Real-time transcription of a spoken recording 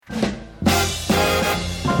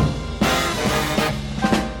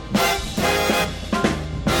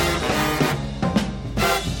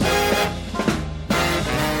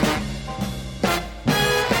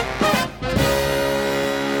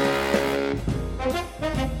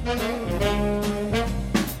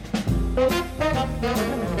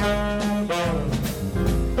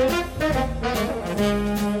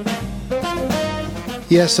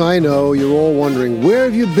Yes, I know. You're all wondering, where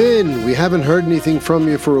have you been? We haven't heard anything from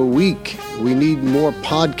you for a week. We need more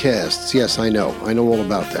podcasts. Yes, I know. I know all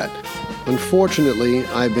about that. Unfortunately,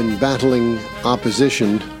 I've been battling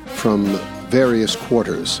opposition from various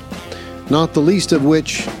quarters, not the least of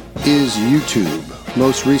which is YouTube.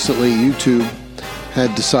 Most recently, YouTube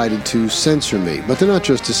had decided to censor me. But they're not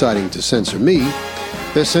just deciding to censor me.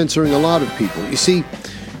 They're censoring a lot of people. You see,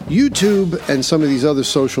 YouTube and some of these other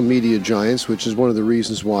social media giants, which is one of the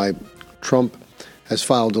reasons why Trump has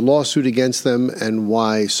filed a lawsuit against them and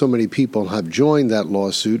why so many people have joined that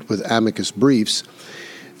lawsuit with amicus briefs,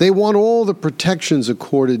 they want all the protections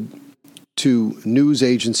accorded to news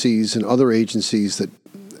agencies and other agencies that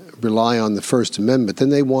rely on the First Amendment. Then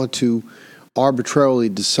they want to arbitrarily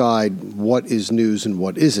decide what is news and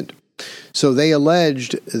what isn't. So they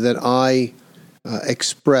alleged that I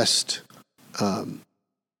expressed...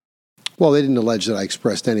 Well, they didn't allege that I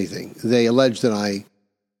expressed anything. They alleged that I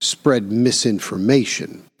spread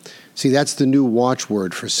misinformation. See, that's the new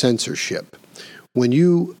watchword for censorship. When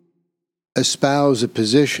you espouse a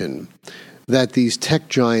position that these tech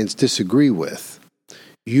giants disagree with,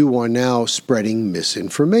 you are now spreading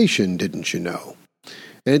misinformation, didn't you know?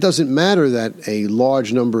 And it doesn't matter that a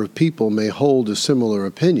large number of people may hold a similar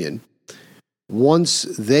opinion. Once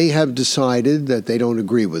they have decided that they don't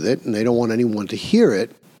agree with it and they don't want anyone to hear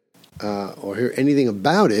it, or hear anything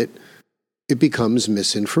about it, it becomes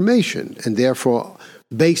misinformation. And therefore,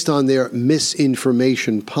 based on their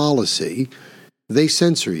misinformation policy, they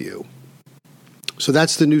censor you. So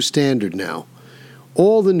that's the new standard now.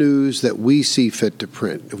 All the news that we see fit to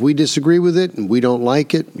print. If we disagree with it and we don't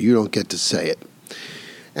like it, you don't get to say it.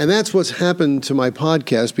 And that's what's happened to my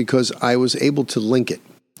podcast because I was able to link it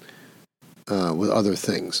with other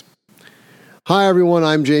things. Hi, everyone.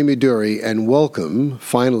 I'm Jamie Durie, and welcome,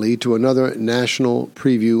 finally, to another National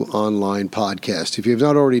Preview Online podcast. If you have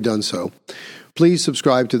not already done so, please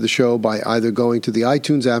subscribe to the show by either going to the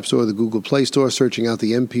iTunes App Store or the Google Play Store, searching out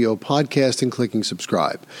the NPO podcast, and clicking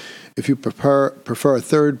subscribe. If you prefer a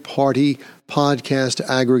third-party podcast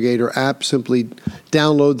aggregator app, simply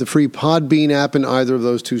download the free Podbean app in either of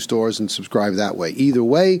those two stores and subscribe that way. Either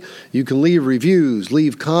way, you can leave reviews,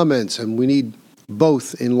 leave comments, and we need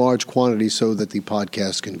both in large quantities so that the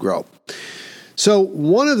podcast can grow. So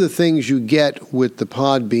one of the things you get with the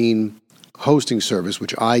Podbean hosting service,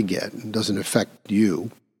 which I get, and doesn't affect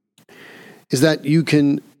you, is that you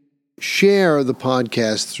can share the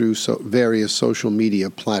podcast through various social media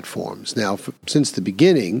platforms. Now, since the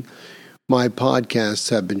beginning, my podcasts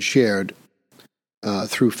have been shared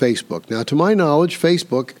through Facebook. Now, to my knowledge,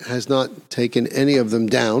 Facebook has not taken any of them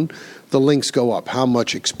down. The links go up. How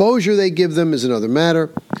much exposure they give them is another matter,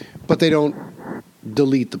 but they don't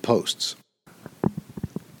delete the posts.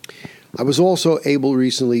 I was also able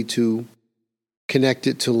recently to connect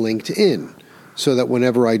it to LinkedIn so that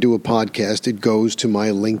whenever I do a podcast, it goes to my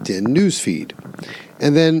LinkedIn newsfeed.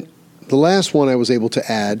 And then the last one I was able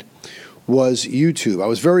to add was YouTube. I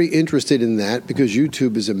was very interested in that because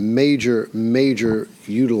YouTube is a major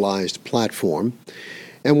utilized platform.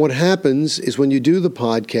 And what happens is when you do the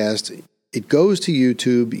podcast, it goes to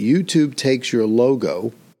YouTube. YouTube takes your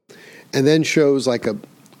logo and then shows like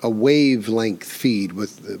a wavelength feed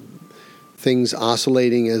with things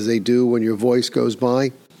oscillating as they do when your voice goes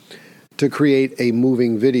by to create a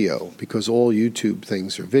moving video because all YouTube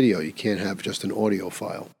things are video. You can't have just an audio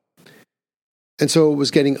file. And so it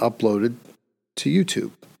was getting uploaded to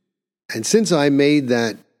YouTube. And since I made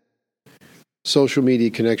that social media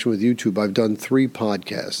connection with YouTube, I've done 3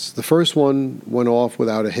 podcasts. The first one went off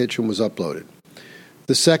without a hitch and was uploaded.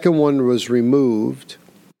 The second one was removed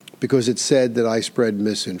because it said that I spread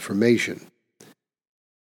misinformation.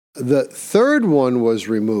 The third one was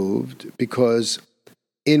removed because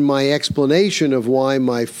in my explanation of why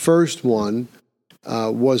my first one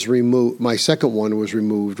was removed, my second one was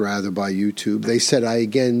removed rather by YouTube, they said I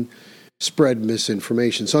again spread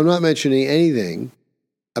misinformation. So I'm not mentioning anything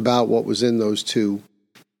about what was in those 2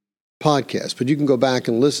 podcasts, but you can go back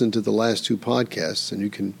and listen to the last 2 podcasts and you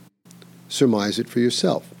can surmise it for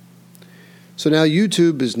yourself. So now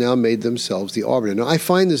YouTube has now made themselves the arbiter. Now I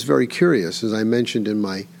find this very curious, as I mentioned in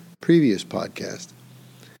my previous podcast.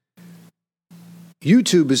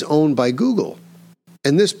 YouTube is owned by Google,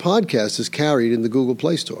 and this podcast is carried in the Google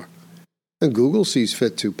Play Store. And Google sees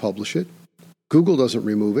fit to publish it. Google doesn't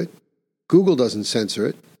remove it. Google doesn't censor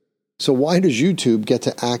it. So why does YouTube get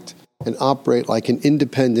to act and operate like an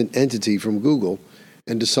independent entity from Google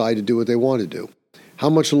and decide to do what they want to do? How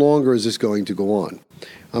much longer is this going to go on?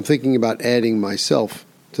 I'm thinking about adding myself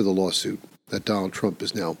to the lawsuit that Donald Trump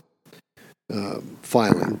is now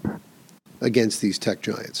filing against these tech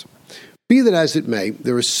giants. Be that as it may,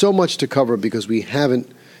 there is so much to cover because we haven't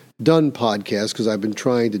done podcasts, because I've been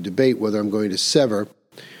trying to debate whether I'm going to sever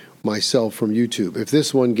myself from YouTube. If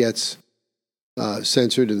this one gets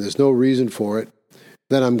censored and there's no reason for it,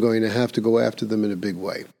 then I'm going to have to go after them in a big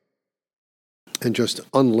way and just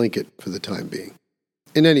unlink it for the time being.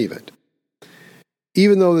 In any event,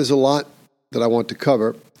 even though there's a lot that I want to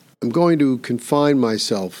cover, I'm going to confine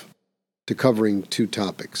myself to covering two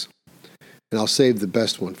topics, and I'll save the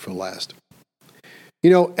best one for last.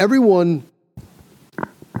 Everyone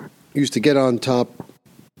used to get on top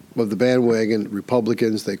of the bandwagon.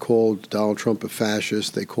 Republicans, they called Donald Trump a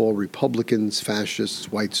fascist. They call Republicans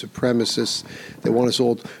fascists, white supremacists. They want us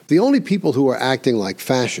all. The only people who are acting like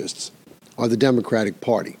fascists are the Democratic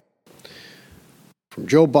Party. From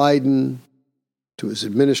Joe Biden to his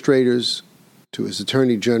administrators to his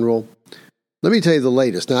attorney general. Let me tell you the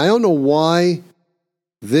latest. Now, I don't know why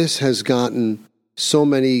this has gotten so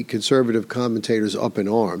many conservative commentators up in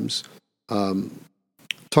arms,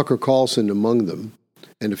 Tucker Carlson among them,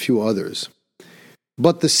 and a few others.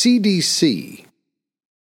 But the CDC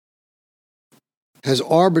has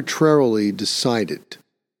arbitrarily decided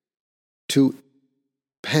to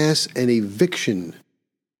pass an eviction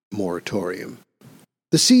moratorium.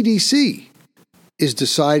 The CDC is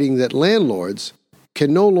deciding that landlords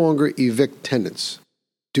can no longer evict tenants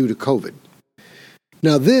due to COVID.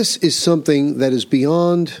 Now, this is something that is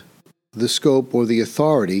beyond the scope or the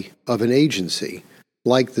authority of an agency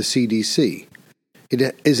like the CDC.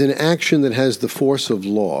 It is an action that has the force of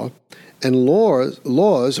law, and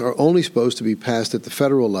laws are only supposed to be passed at the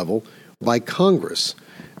federal level by Congress,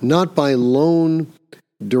 not by lone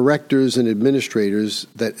directors and administrators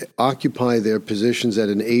that occupy their positions at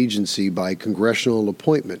an agency by congressional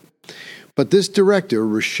appointment. But this director,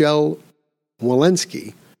 Rochelle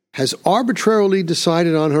Walensky, has arbitrarily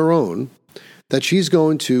decided on her own that she's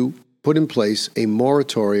going to put in place a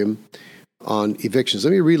moratorium on evictions.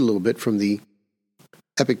 Let me read a little bit from the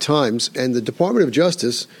Epoch Times, and the Department of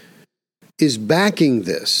Justice is backing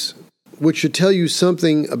this, which should tell you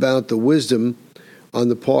something about the wisdom on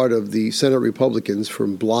the part of the Senate Republicans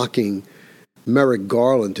from blocking Merrick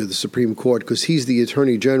Garland to the Supreme Court, because he's the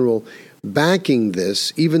Attorney General backing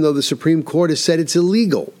this, even though the Supreme Court has said it's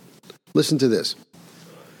illegal. Listen to this.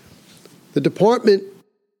 The department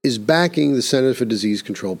is backing the Center for Disease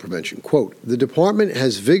Control Prevention. Quote, the department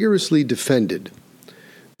has vigorously defended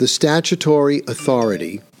the statutory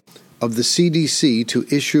authority of the CDC to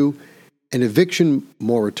issue an eviction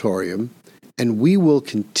moratorium, and we will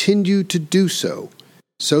continue to do so,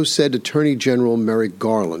 so said Attorney General Merrick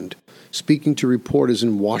Garland, speaking to reporters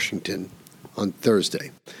in Washington on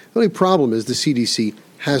Thursday. The only problem is the CDC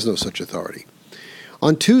has no such authority.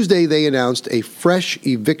 On Tuesday, they announced a fresh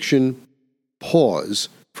eviction pause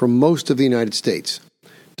for most of the United States,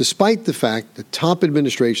 despite the fact that top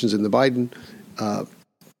officials in the Biden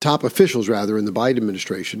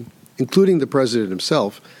administration, including the president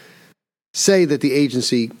himself, say that the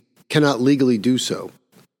agency cannot legally do so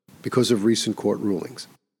because of recent court rulings.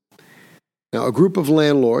 Now, a group of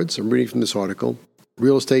landlords, I'm reading from this article,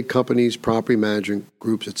 real estate companies, property management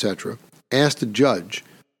groups, etc., asked a judge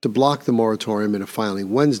to block the moratorium in a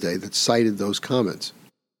filing Wednesday that cited those comments.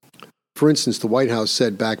 For instance, the White House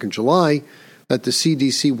said back in July that the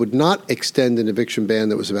CDC would not extend an eviction ban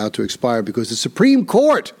that was about to expire because the Supreme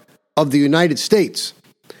Court of the United States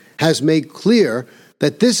has made clear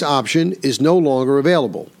that this option is no longer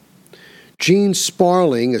available. Gene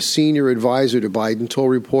Sparling, a senior advisor to Biden,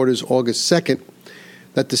 told reporters August 2nd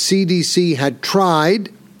that the CDC had tried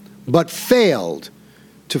but failed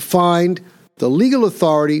to find the legal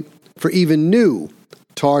authority for even new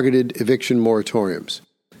targeted eviction moratoriums.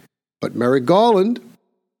 But Merrick Garland,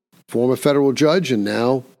 former federal judge and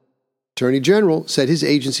now Attorney General, said his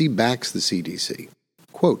agency backs the CDC.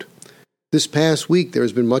 Quote, this past week there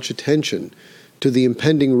has been much attention to the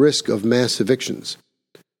impending risk of mass evictions,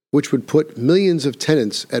 which would put millions of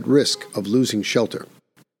tenants at risk of losing shelter.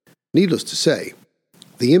 Needless to say,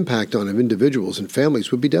 the impact on individuals and families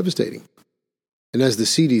would be devastating. And as the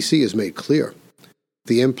CDC has made clear,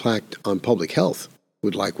 the impact on public health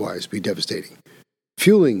would likewise be devastating,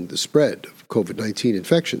 fueling the spread of COVID-19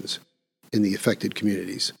 infections in the affected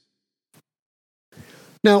communities.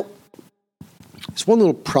 Now, there's one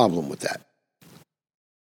little problem with that.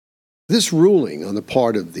 This ruling on the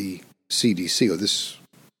part of the CDC, or this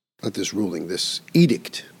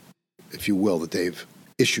edict, if you will, that they've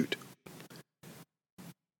issued,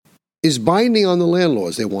 is binding on the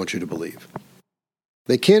landlords, they want you to believe.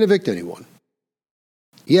 They can't evict anyone.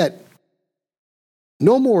 Yet,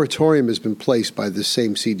 no moratorium has been placed by this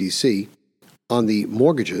same CDC on the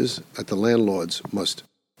mortgages that the landlords must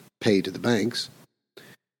pay to the banks.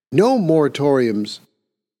 No moratoriums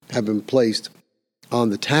have been placed on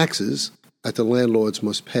the taxes that the landlords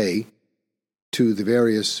must pay to the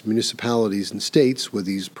various municipalities and states where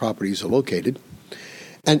these properties are located.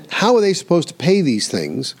 And how are they supposed to pay these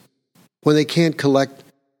things when they can't collect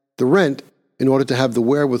the rent in order to have the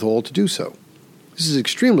wherewithal to do so? This is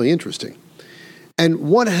extremely interesting. And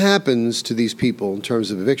what happens to these people in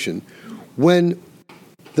terms of eviction when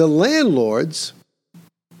the landlords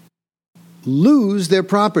lose their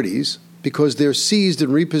properties because they're seized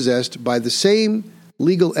and repossessed by the same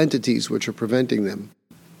legal entities which are preventing them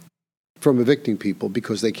from evicting people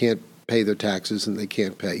because they can't pay their taxes and they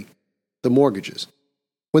can't pay the mortgages?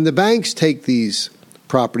 When the banks take these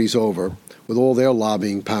properties over with all their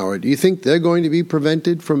lobbying power, do you think they're going to be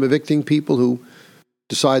prevented from evicting people who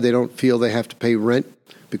decide they don't feel they have to pay rent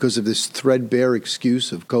because of this threadbare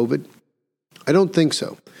excuse of COVID? I don't think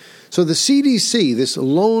so. So the CDC, this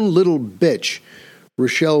lone little bitch,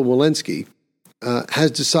 Rochelle Walensky,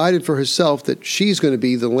 has decided for herself that she's going to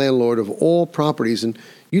be the landlord of all properties, and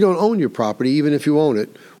you don't own your property, even if you own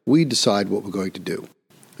it. We decide what we're going to do.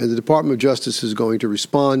 And the Department of Justice is going to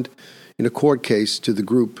respond in a court case to the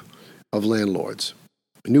group of landlords.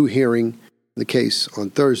 A new hearing in the case on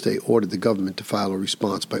Thursday ordered the government to file a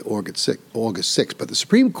response by August 6th. But the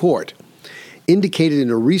Supreme Court indicated in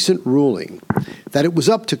a recent ruling that it was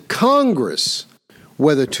up to Congress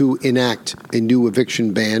whether to enact a new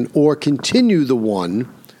eviction ban or continue the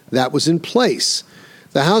one that was in place.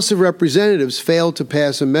 The House of Representatives failed to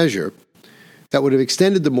pass a measure that would have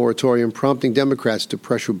extended the moratorium, prompting Democrats to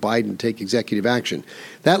pressure Biden to take executive action.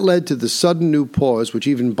 That led to the sudden new pause, which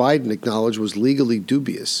even Biden acknowledged was legally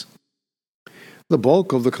dubious. The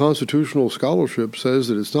bulk of the constitutional scholarship says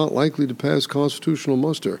that it's not likely to pass constitutional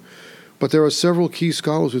muster, but there are several key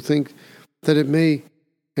scholars who think that it may,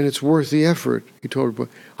 and it's worth the effort, he told her.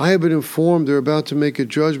 I have been informed they're about to make a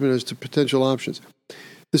judgment as to potential options.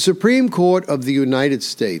 The Supreme Court of the United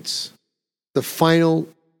States, the final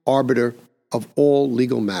arbiter of all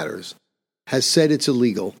legal matters, has said it's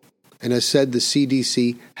illegal and has said the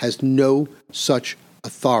CDC has no such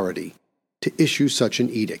authority to issue such an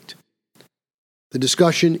edict. The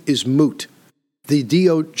discussion is moot. The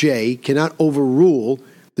DOJ cannot overrule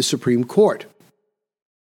the Supreme Court.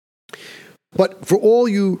 But for all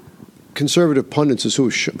you conservative pundits who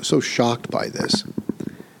are so shocked by this,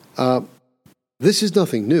 this is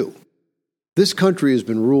nothing new. This country has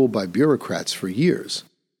been ruled by bureaucrats for years.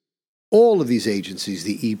 All of these agencies,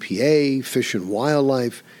 the EPA, Fish and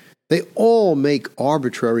Wildlife, they all make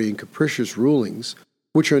arbitrary and capricious rulings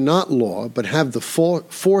which are not law but have the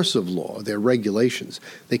force of law. They're regulations.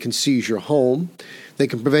 They can seize your home. They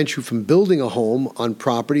can prevent you from building a home on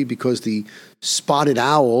property because the spotted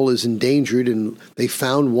owl is endangered and they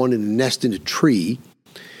found one in a nest in a tree.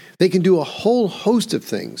 They can do a whole host of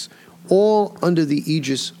things, all under the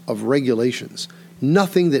aegis of regulations.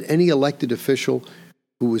 Nothing that any elected official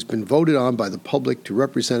who has been voted on by the public to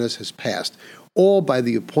represent us has passed, all by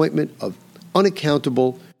the appointment of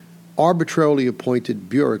unaccountable, arbitrarily appointed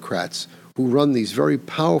bureaucrats who run these very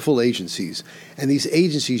powerful agencies, and these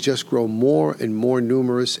agencies just grow more and more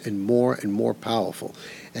numerous and more powerful.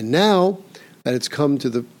 And now that it's come to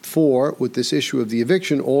the fore with this issue of the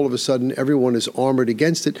eviction, all of a sudden everyone is armored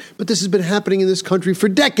against it. But this has been happening in this country for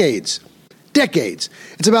decades. Decades.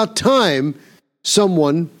 It's about time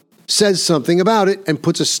someone says something about it and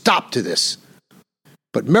puts a stop to this.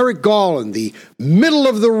 But Merrick Garland, the middle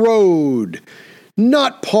of the road,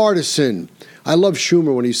 not partisan. I love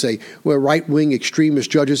Schumer when he say, we're right-wing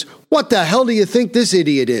extremist judges. What the hell do you think this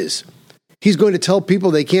idiot is? He's going to tell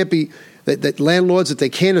people they can't be, that landlords, that they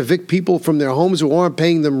can't evict people from their homes who aren't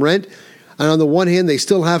paying them rent. And on the one hand, they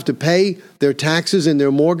still have to pay their taxes and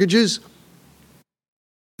their mortgages.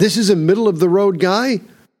 This is a middle-of-the-road guy?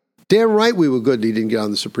 Damn right we were good he didn't get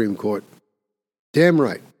on the Supreme Court. Damn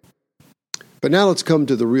right. But now let's come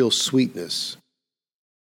to the real sweetness.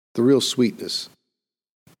 The real sweetness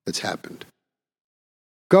that's happened.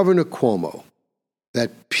 Governor Cuomo,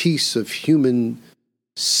 that piece of human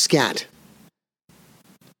scat,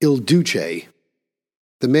 Il Duce,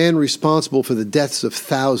 the man responsible for the deaths of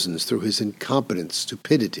thousands through his incompetence,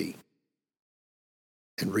 stupidity,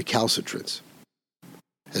 and recalcitrance,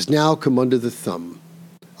 has now come under the thumb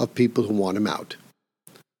of people who want him out.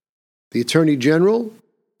 The Attorney General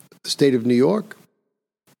of the state of New York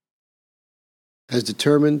has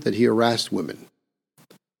determined that he harassed women.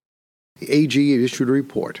 The AG issued a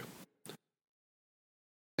report.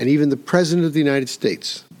 And even the President of the United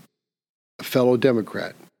States, a fellow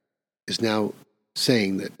Democrat, is now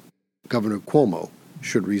saying that Governor Cuomo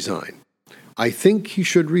should resign. I think he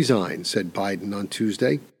should resign, said Biden on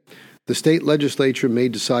Tuesday. the state legislature may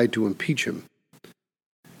decide to impeach him.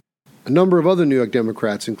 A number of other New York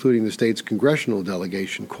Democrats, including the state's congressional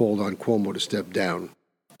delegation, called on Cuomo to step down.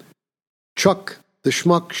 Chuck the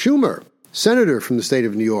Schmuck Schumer, senator from the state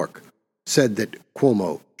of New York, said that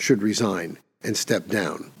Cuomo should resign and step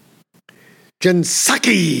down. Jen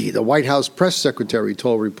Psaki, the White House press secretary,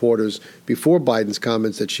 told reporters before Biden's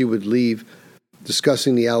comments that she would leave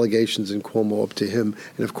discussing the allegations in Cuomo up to him.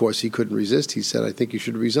 And, of course, he couldn't resist. He said, I think you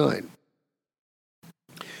should resign.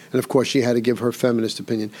 And, of course, she had to give her feminist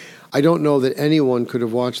opinion. I don't know that anyone could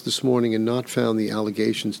have watched this morning and not found the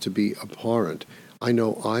allegations to be abhorrent. I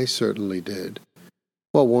know I certainly did.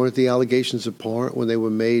 Well, weren't the allegations abhorrent when they were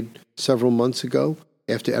made several months ago,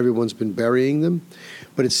 after everyone's been burying them?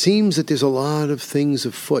 But it seems that there's a lot of things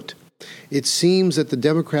afoot. It seems that the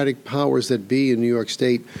Democratic powers that be in New York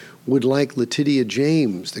State would like Letitia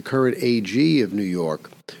James, the current AG of New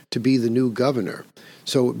York, to be the new governor.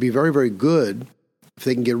 So it would be very, very good if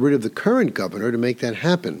they can get rid of the current governor to make that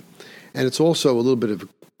happen. And it's also a little bit of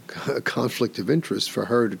a conflict of interest for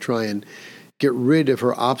her to try and get rid of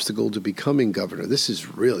her obstacle to becoming governor. This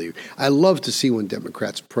is really, I love to see when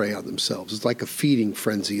Democrats prey on themselves. It's like a feeding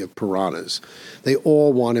frenzy of piranhas. They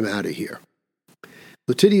all want him out of here.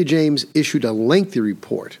 Letitia James issued a lengthy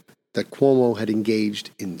report that Cuomo had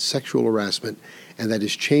engaged in sexual harassment and that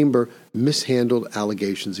his chamber mishandled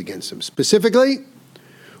allegations against him. Specifically,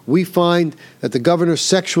 we find that the governor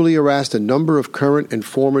sexually harassed a number of current and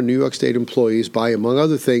former New York State employees by, among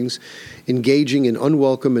other things, engaging in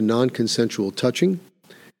unwelcome and non-consensual touching,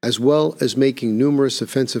 as well as making numerous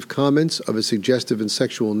offensive comments of a suggestive and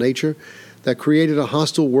sexual nature that created a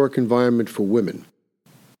hostile work environment for women,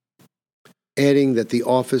 adding that the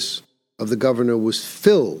office of the governor was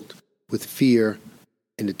filled with fear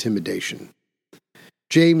and intimidation.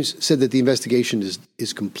 James said that the investigation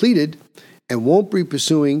is completed and won't be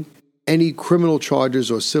pursuing any criminal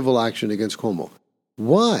charges or civil action against Cuomo.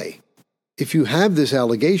 Why? If you have this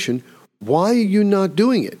allegation, why are you not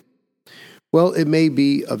doing it? Well, it may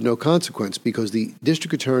be of no consequence because the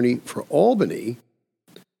district attorney for Albany,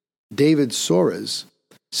 David Soares,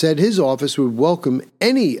 said his office would welcome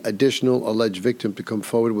any additional alleged victim to come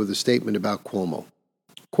forward with a statement about Cuomo.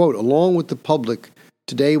 Quote, along with the public,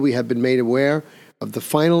 today we have been made aware of the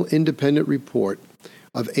final independent report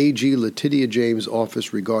of AG Letitia James'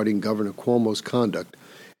 office regarding Governor Cuomo's conduct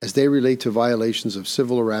as they relate to violations of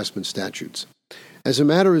civil harassment statutes. As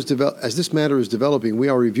this matter is developing, we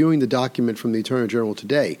are reviewing the document from the Attorney General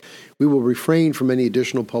today. We will refrain from any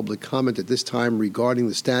additional public comment at this time regarding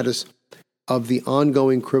the status of the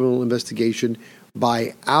ongoing criminal investigation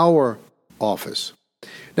by our office.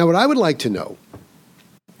 Now, what I would like to know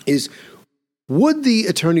is, would the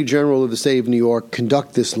Attorney General of the state of New York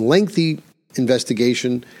conduct this lengthy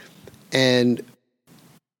investigation and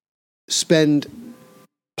spend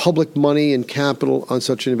public money and capital on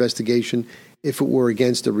such an investigation if it were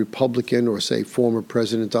against a Republican or, say, former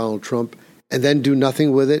President Donald Trump, and then do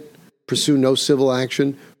nothing with it, pursue no civil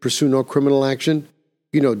action, pursue no criminal action?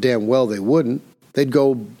 You know damn well they wouldn't. They'd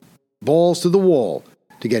go balls to the wall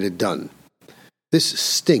to get it done. This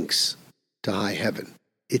stinks to high heaven.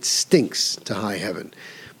 It stinks to high heaven.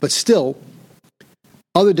 But still,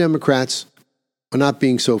 other Democrats are not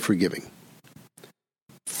being so forgiving.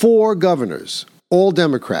 4 governors, all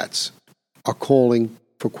Democrats, are calling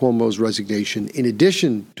for Cuomo's resignation, in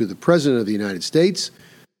addition to the President of the United States,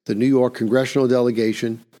 the New York congressional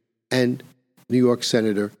delegation, and New York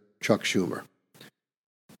Senator Chuck Schumer.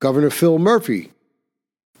 Governor Phil Murphy,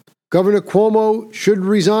 Governor Cuomo should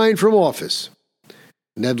resign from office.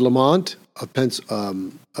 Ned Lamont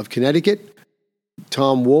of Connecticut,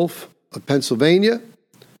 Tom Wolf of Pennsylvania,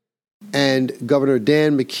 and Governor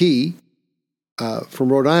Dan McKee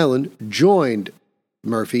from Rhode Island joined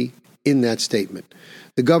Murphy in that statement.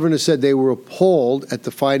 The governor said they were appalled at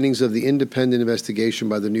the findings of the independent investigation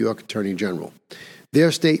by the New York Attorney General.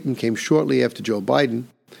 Their statement came shortly after Joe Biden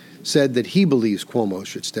said that he believes Cuomo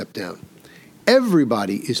should step down.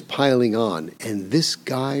 Everybody is piling on, and this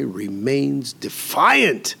guy remains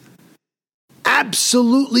defiant.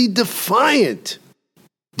 Absolutely defiant.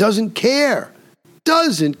 Doesn't care.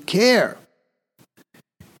 Doesn't care.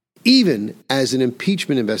 Even as an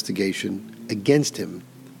impeachment investigation against him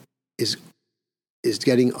is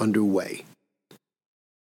getting underway.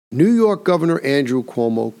 New York Governor Andrew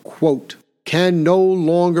Cuomo, quote, can no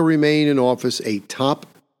longer remain in office, a top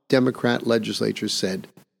Democrat legislature said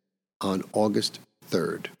on August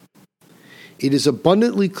 3rd. It is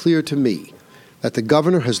abundantly clear to me that the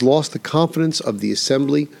governor has lost the confidence of the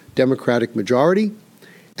Assembly Democratic majority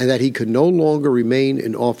and that he could no longer remain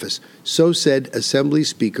in office, so said Assembly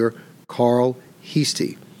Speaker Carl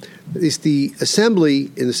Heastie. The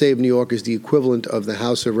Assembly in the state of New York is the equivalent of the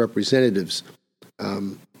House of Representatives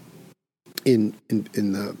in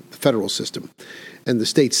the federal system. And the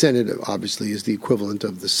state Senate, obviously, is the equivalent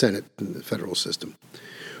of the Senate in the federal system.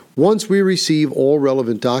 Once we receive all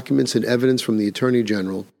relevant documents and evidence from the Attorney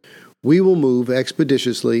General, we will move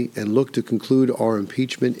expeditiously and look to conclude our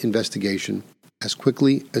impeachment investigation as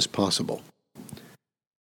quickly as possible.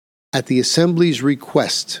 At the Assembly's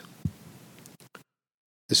request,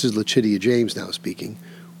 this is Letitia James now speaking,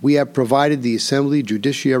 we have provided the Assembly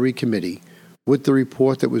Judiciary Committee with the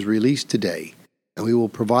report that was released today, and we will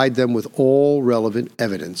provide them with all relevant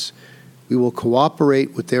evidence. We will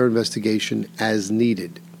cooperate with their investigation as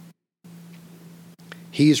needed.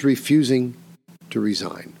 He is refusing to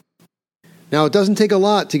resign. Now, it doesn't take a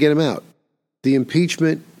lot to get him out. The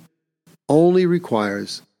impeachment only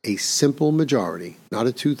requires a simple majority, not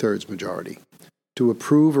a two-thirds majority, to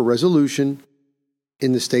approve a resolution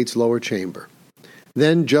in the state's lower chamber.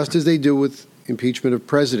 Then, just as they do with impeachment of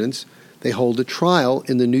presidents, they hold a trial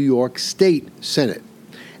in the New York State Senate.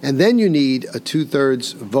 And then you need a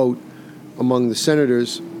two-thirds vote among the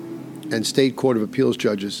senators and state court of appeals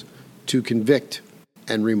judges to convict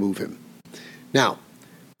and remove him. Now,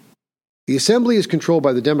 the Assembly is controlled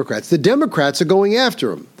by the Democrats. The Democrats are going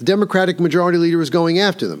after him. The Democratic majority leader is going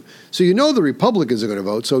after them. So you know the Republicans are going to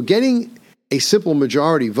vote. So getting a simple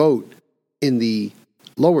majority vote in the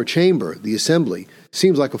lower chamber, the Assembly,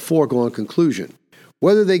 seems like a foregone conclusion.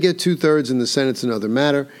 Whether they get two-thirds in the Senate's another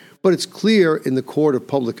matter, but it's clear in the court of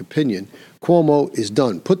public opinion, Cuomo is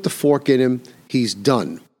done. Put the fork in him, he's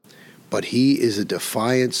done. But he is a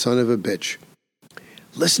defiant son of a bitch.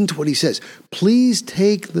 Listen to what he says. Please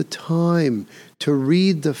take the time to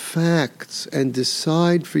read the facts and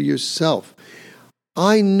decide for yourself.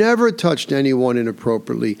 I never touched anyone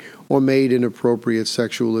inappropriately or made inappropriate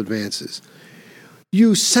sexual advances.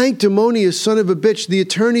 You sanctimonious son of a bitch, the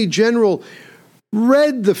Attorney General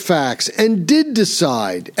read the facts and did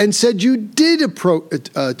decide and said you did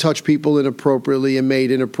touch people inappropriately and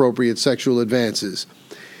made inappropriate sexual advances.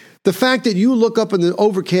 The fact that you look up in the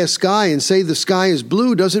overcast sky and say the sky is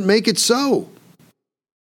blue doesn't make it so.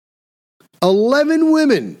 11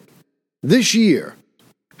 women this year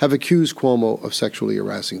have accused Cuomo of sexually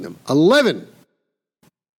harassing them. 11!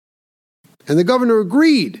 And the governor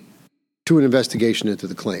agreed to an investigation into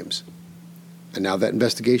the claims. And now that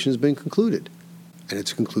investigation has been concluded. And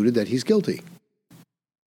it's concluded that he's guilty.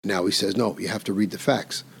 Now he says, no, you have to read the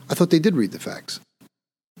facts. I thought they did read the facts.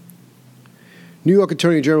 New York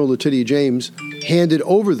Attorney General Letitia James handed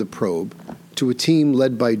over the probe to a team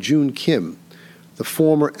led by June Kim, the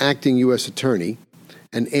former acting U.S. attorney,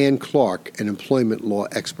 and Ann Clark, an employment law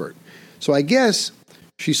expert. So I guess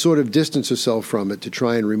she sort of distanced herself from it to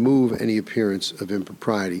try and remove any appearance of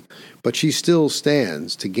impropriety, but she still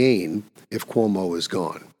stands to gain if Cuomo is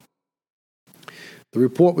gone. The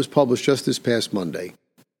report was published just this past Monday.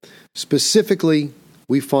 Specifically,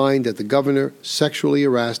 we find that the governor sexually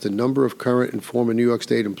harassed a number of current and former New York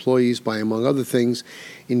State employees by, among other things,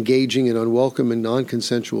 engaging in unwelcome and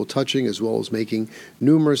non-consensual touching, as well as making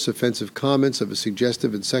numerous offensive comments of a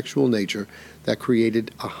suggestive and sexual nature that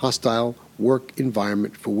created a hostile work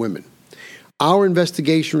environment for women. Our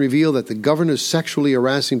investigation revealed that the governor's sexually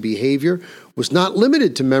harassing behavior was not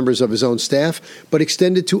limited to members of his own staff, but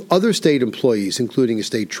extended to other state employees, including a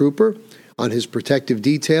state trooper on his protective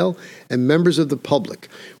detail, and members of the public.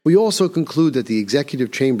 We also conclude that the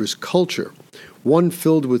executive chamber's culture, one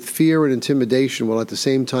filled with fear and intimidation while at the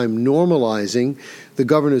same time normalizing the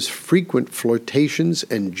governor's frequent flirtations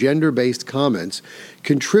and gender-based comments,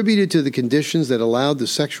 contributed to the conditions that allowed the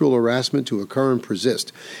sexual harassment to occur and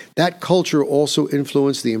persist. That culture also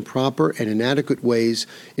influenced the improper and inadequate ways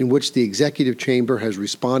in which the executive chamber has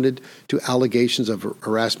responded to allegations of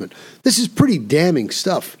harassment. This is pretty damning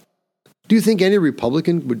stuff. Do you think any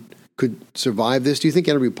Republican could survive this? Do you think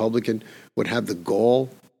any Republican would have the gall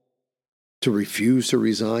to refuse to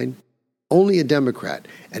resign? Only a Democrat,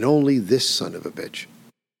 and only this son of a bitch.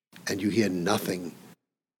 And you hear nothing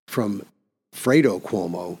from Fredo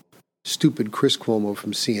Cuomo, stupid Chris Cuomo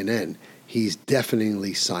from CNN. He's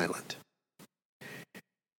deafeningly silent.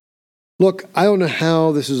 Look, I don't know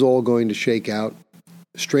how this is all going to shake out.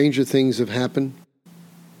 Stranger things have happened.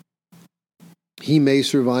 He may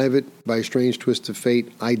survive it by a strange twist of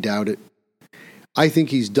fate. I doubt it. I think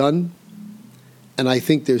he's done, and I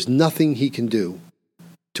think there's nothing he can do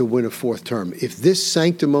to win a fourth term. If this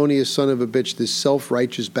sanctimonious son of a bitch, this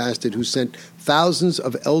self-righteous bastard who sent thousands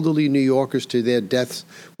of elderly New Yorkers to their deaths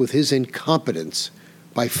with his incompetence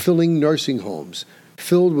by filling nursing homes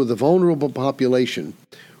filled with a vulnerable population,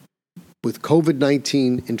 with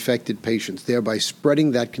COVID-19 infected patients, thereby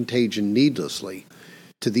spreading that contagion needlessly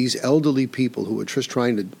to these elderly people who are just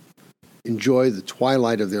trying to enjoy the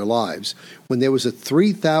twilight of their lives, when there was a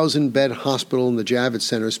 3,000-bed hospital in the Javits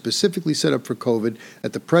Center specifically set up for COVID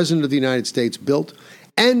that the President of the United States built,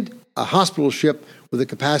 and a hospital ship with a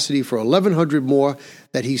capacity for 1,100 more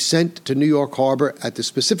that he sent to New York Harbor at the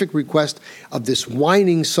specific request of this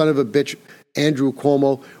whining son of a bitch, Andrew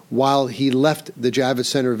Cuomo, while he left the Javits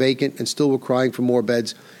Center vacant and still were crying for more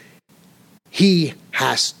beds. He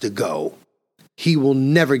has to go. He will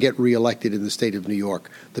never get reelected in the state of New York.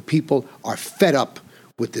 The people are fed up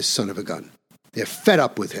with this son of a gun. They're fed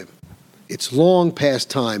up with him. It's long past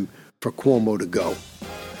time for Cuomo to go.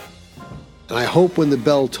 And I hope when the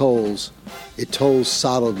bell tolls, it tolls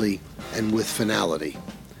solidly and with finality.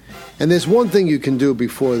 And there's one thing you can do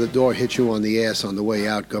before the door hits you on the ass on the way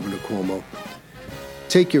out, Governor Cuomo.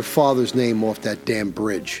 Take your father's name off that damn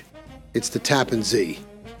bridge. It's the Tappan Zee,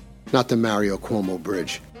 not the Mario Cuomo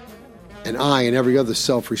Bridge. And I and every other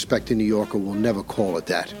self-respecting New Yorker will never call it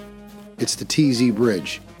that. It's the TZ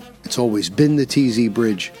Bridge. It's always been the TZ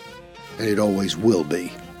Bridge, and it always will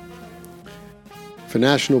be. For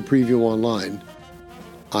National Preview Online,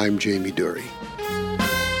 I'm Jamie Durie.